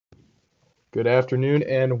Good afternoon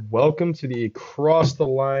and welcome to the Across the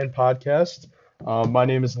Line podcast. My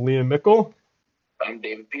name is Liam Mickle, I'm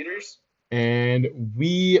David Peters. and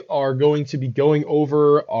we are going to be going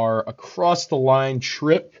over our Across the Line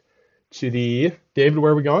trip to the David.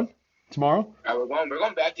 Where are we going tomorrow? We're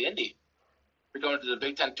going back to Indy. We're going to the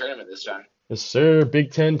Big Ten tournament this time. Yes, sir.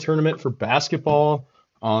 Big Ten tournament for basketball.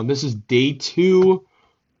 This is day two.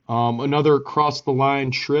 Another Across the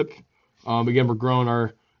Line trip. Again, we're growing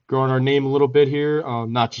our name a little bit here.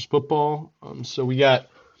 Not just football. So we got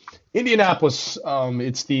Indianapolis.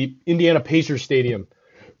 It's the Indiana Pacers Stadium.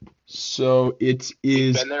 So it We've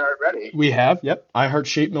is. been there already. We have. Yep. I heart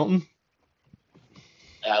Shake Milton.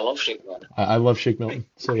 Yeah, I love Shake Milton. I love Shake Milton.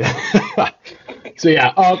 So yeah. So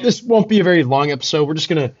yeah. This won't be a very long episode. We're just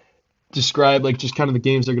gonna describe like just kind of the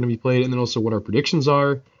games that are gonna be played, and then also what our predictions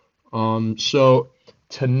are. So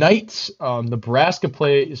tonight, Nebraska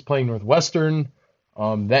is playing Northwestern.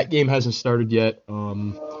 That game hasn't started yet.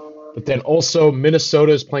 But then also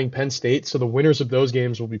Minnesota is playing Penn State, so the winners of those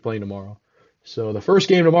games will be playing tomorrow. So the first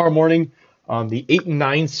game tomorrow morning, the 8 and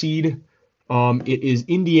 9 seed, it is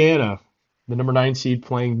Indiana, the number 9 seed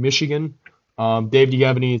playing Michigan. Dave, do you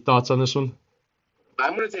have any thoughts on this one?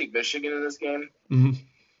 I'm going to take Michigan in this game. hmm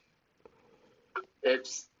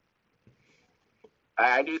It's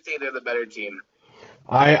I do think they're the better team.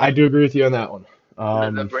 I do agree with you on that one.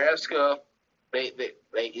 Nebraska, they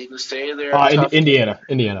you can say they're a In tough team.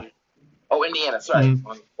 Indiana. Oh, Indiana, sorry.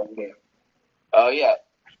 hmm One game. Oh yeah,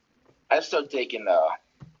 I'm still taking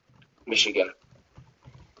Michigan.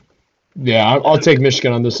 Yeah, I'll take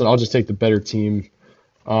Michigan on this one. I'll just take the better team.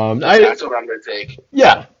 I That's what I'm going to take.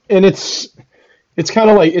 Yeah, and it's kind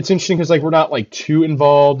of like it's interesting because like we're not like too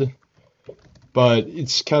involved, but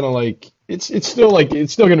it's kind of like it's still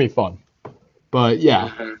gonna be fun. But yeah,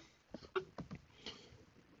 hmm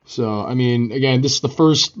so I mean, again, this is the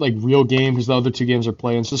first like real game because the other two games are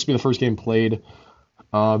playing, so this will be the first game played.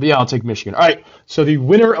 But yeah, I'll take Michigan. All right, so the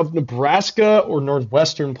winner of Nebraska or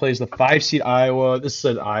Northwestern plays the 5 seed Iowa. This is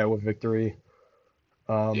an Iowa victory.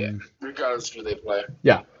 Yeah, Um, regardless of who they play.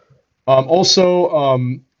 yeah.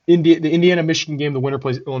 The Indiana Michigan game, the winner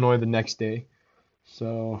plays Illinois the next day.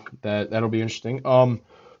 So that'll be interesting.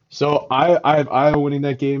 So I have Iowa winning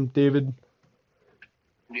that game, David.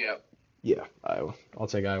 Yeah, Yeah, Iowa. I'll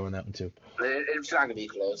take Iowa in that one too. it's not going to be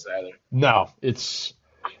close either. No, it's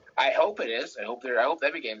I hope it is. I hope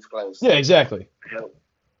every game's close. yeah, exactly. I hope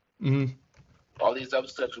hmm all these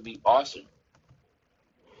upsets would be awesome.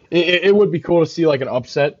 it would be cool to see like an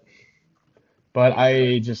upset, but hmm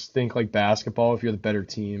I just think like basketball, if you're the better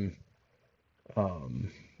team,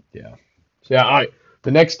 um, yeah. So yeah, all right.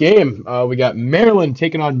 The next game, we got Maryland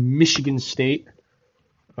taking on Michigan State.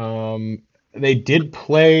 They did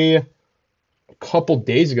play a couple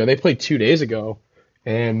days ago. They played 2 days ago,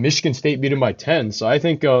 and Michigan State beat them by 10. So I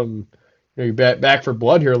think you're back for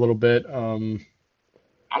blood here a little bit.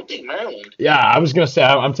 I'll take Maryland. Yeah, I was gonna say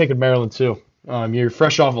I'm taking Maryland too. You're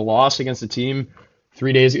fresh off a loss against the team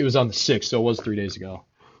 3 days. It was on the 6th, so it was 3 days ago.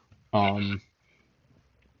 Um,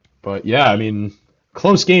 but yeah, I mean,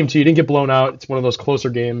 close game too. You didn't get blown out. It's one of those closer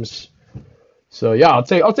games. So yeah, I'll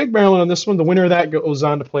take Maryland on this one. The winner of that goes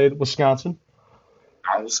on to play Wisconsin.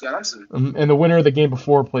 Wisconsin. And the winner of the game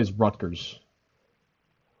before plays Rutgers.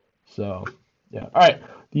 So, yeah. All right.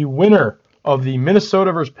 The winner of the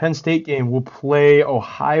Minnesota versus Penn State game will play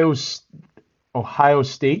Ohio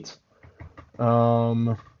State.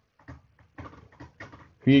 Um,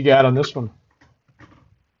 who you got on this one?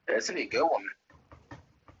 That's gonna be a good one.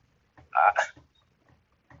 Uh,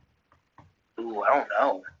 I don't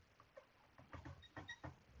know.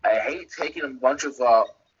 I hate taking a bunch of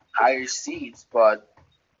higher seeds, but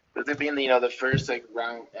with it being the first like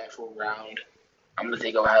actual round, I'm gonna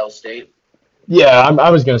take Ohio State. Yeah, I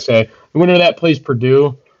was gonna say the winner of that plays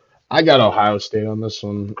Purdue. I got Ohio State on this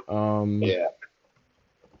one. Yeah.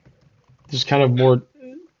 Just kind of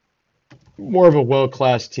more of a world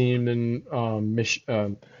class team than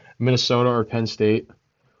Minnesota or Penn State.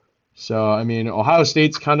 So I mean, Ohio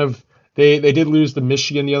State's kind of they did lose to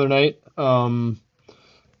Michigan the other night, and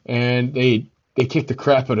they kicked the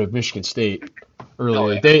crap out of Michigan State Oh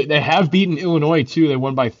earlier. yeah. They have beaten Illinois too. They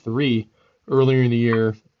won by 3 earlier in the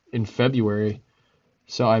year in February.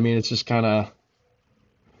 So I mean, it's just kind of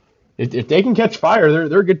if they can catch fire,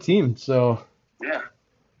 they're a good team. So Yeah.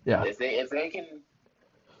 yeah, If they can,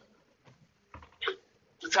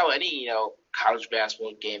 that's how any college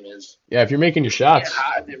basketball game is. yeah. If you're making your If you get shots,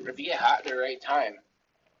 hot, if you get hot at the right time,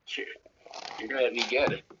 sure, you're gonna be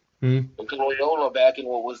good. hmm, Because Loyola back in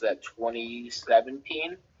what was that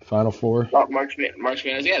 2017? Final Four. Oh, March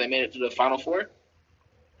Madness. Yeah, they made it to the Final Four.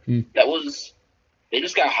 Hmm. That was they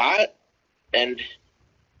just got hot and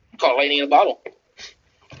caught lightning in a bottle.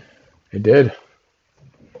 It did.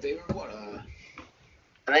 They were what?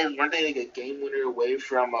 Weren't they like a game winner away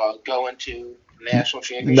from going to national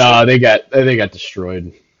championship? No, they got destroyed Did they get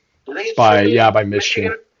destroyed by Michigan?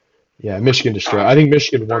 Michigan. Yeah, Michigan destroyed. Uh, I think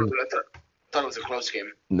Michigan I won. thought it was a close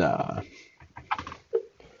game. Nah.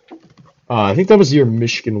 I think that was the year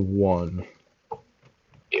Michigan won.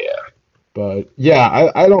 Yeah. But yeah,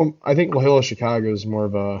 I don't. I think Loyola Chicago is more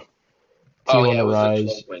of a team Oh on yeah, the it was a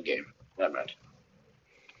rise. 12-point game. Never mind.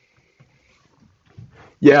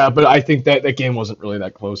 Yeah, but I think that game wasn't really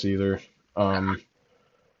that close either. Um,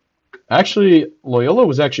 Actually, Loyola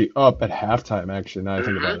was actually up at halftime. Actually, now I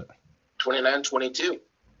think Mm-hmm. about it. 29-22.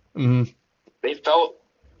 Hmm. They felt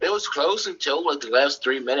it was close until like the last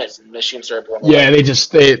 3 minutes, and Michigan started pulling Yeah, away.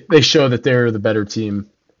 they show that they're the better team.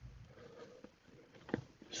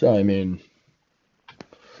 So I mean,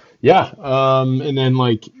 yeah. And then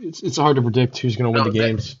like it's hard to predict who's gonna win the No,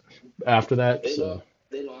 games after that. they So lost.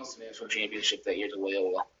 They lost the national championship that year to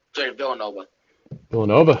Loyola. Sorry, Villanova.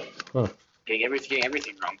 Villanova, huh? Getting everything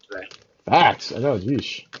wrong today. Facts. I know.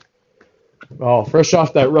 Geesh. Oh, fresh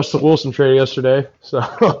off that Russell Wilson trade yesterday. So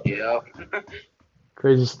Yeah.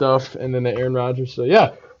 crazy stuff. And then the Aaron Rodgers. So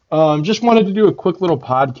yeah. Just wanted to do a quick little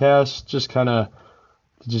podcast, just kind of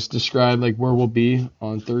just describe like where we'll be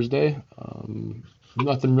on Thursday.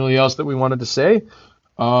 Nothing really else that we wanted to say.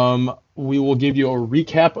 We will give you a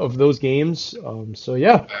recap of those games. So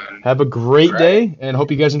yeah, have a great Right. day and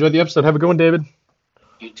hope you guys enjoyed the episode. Have a good one, David.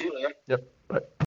 You too, man. Yep. Bye.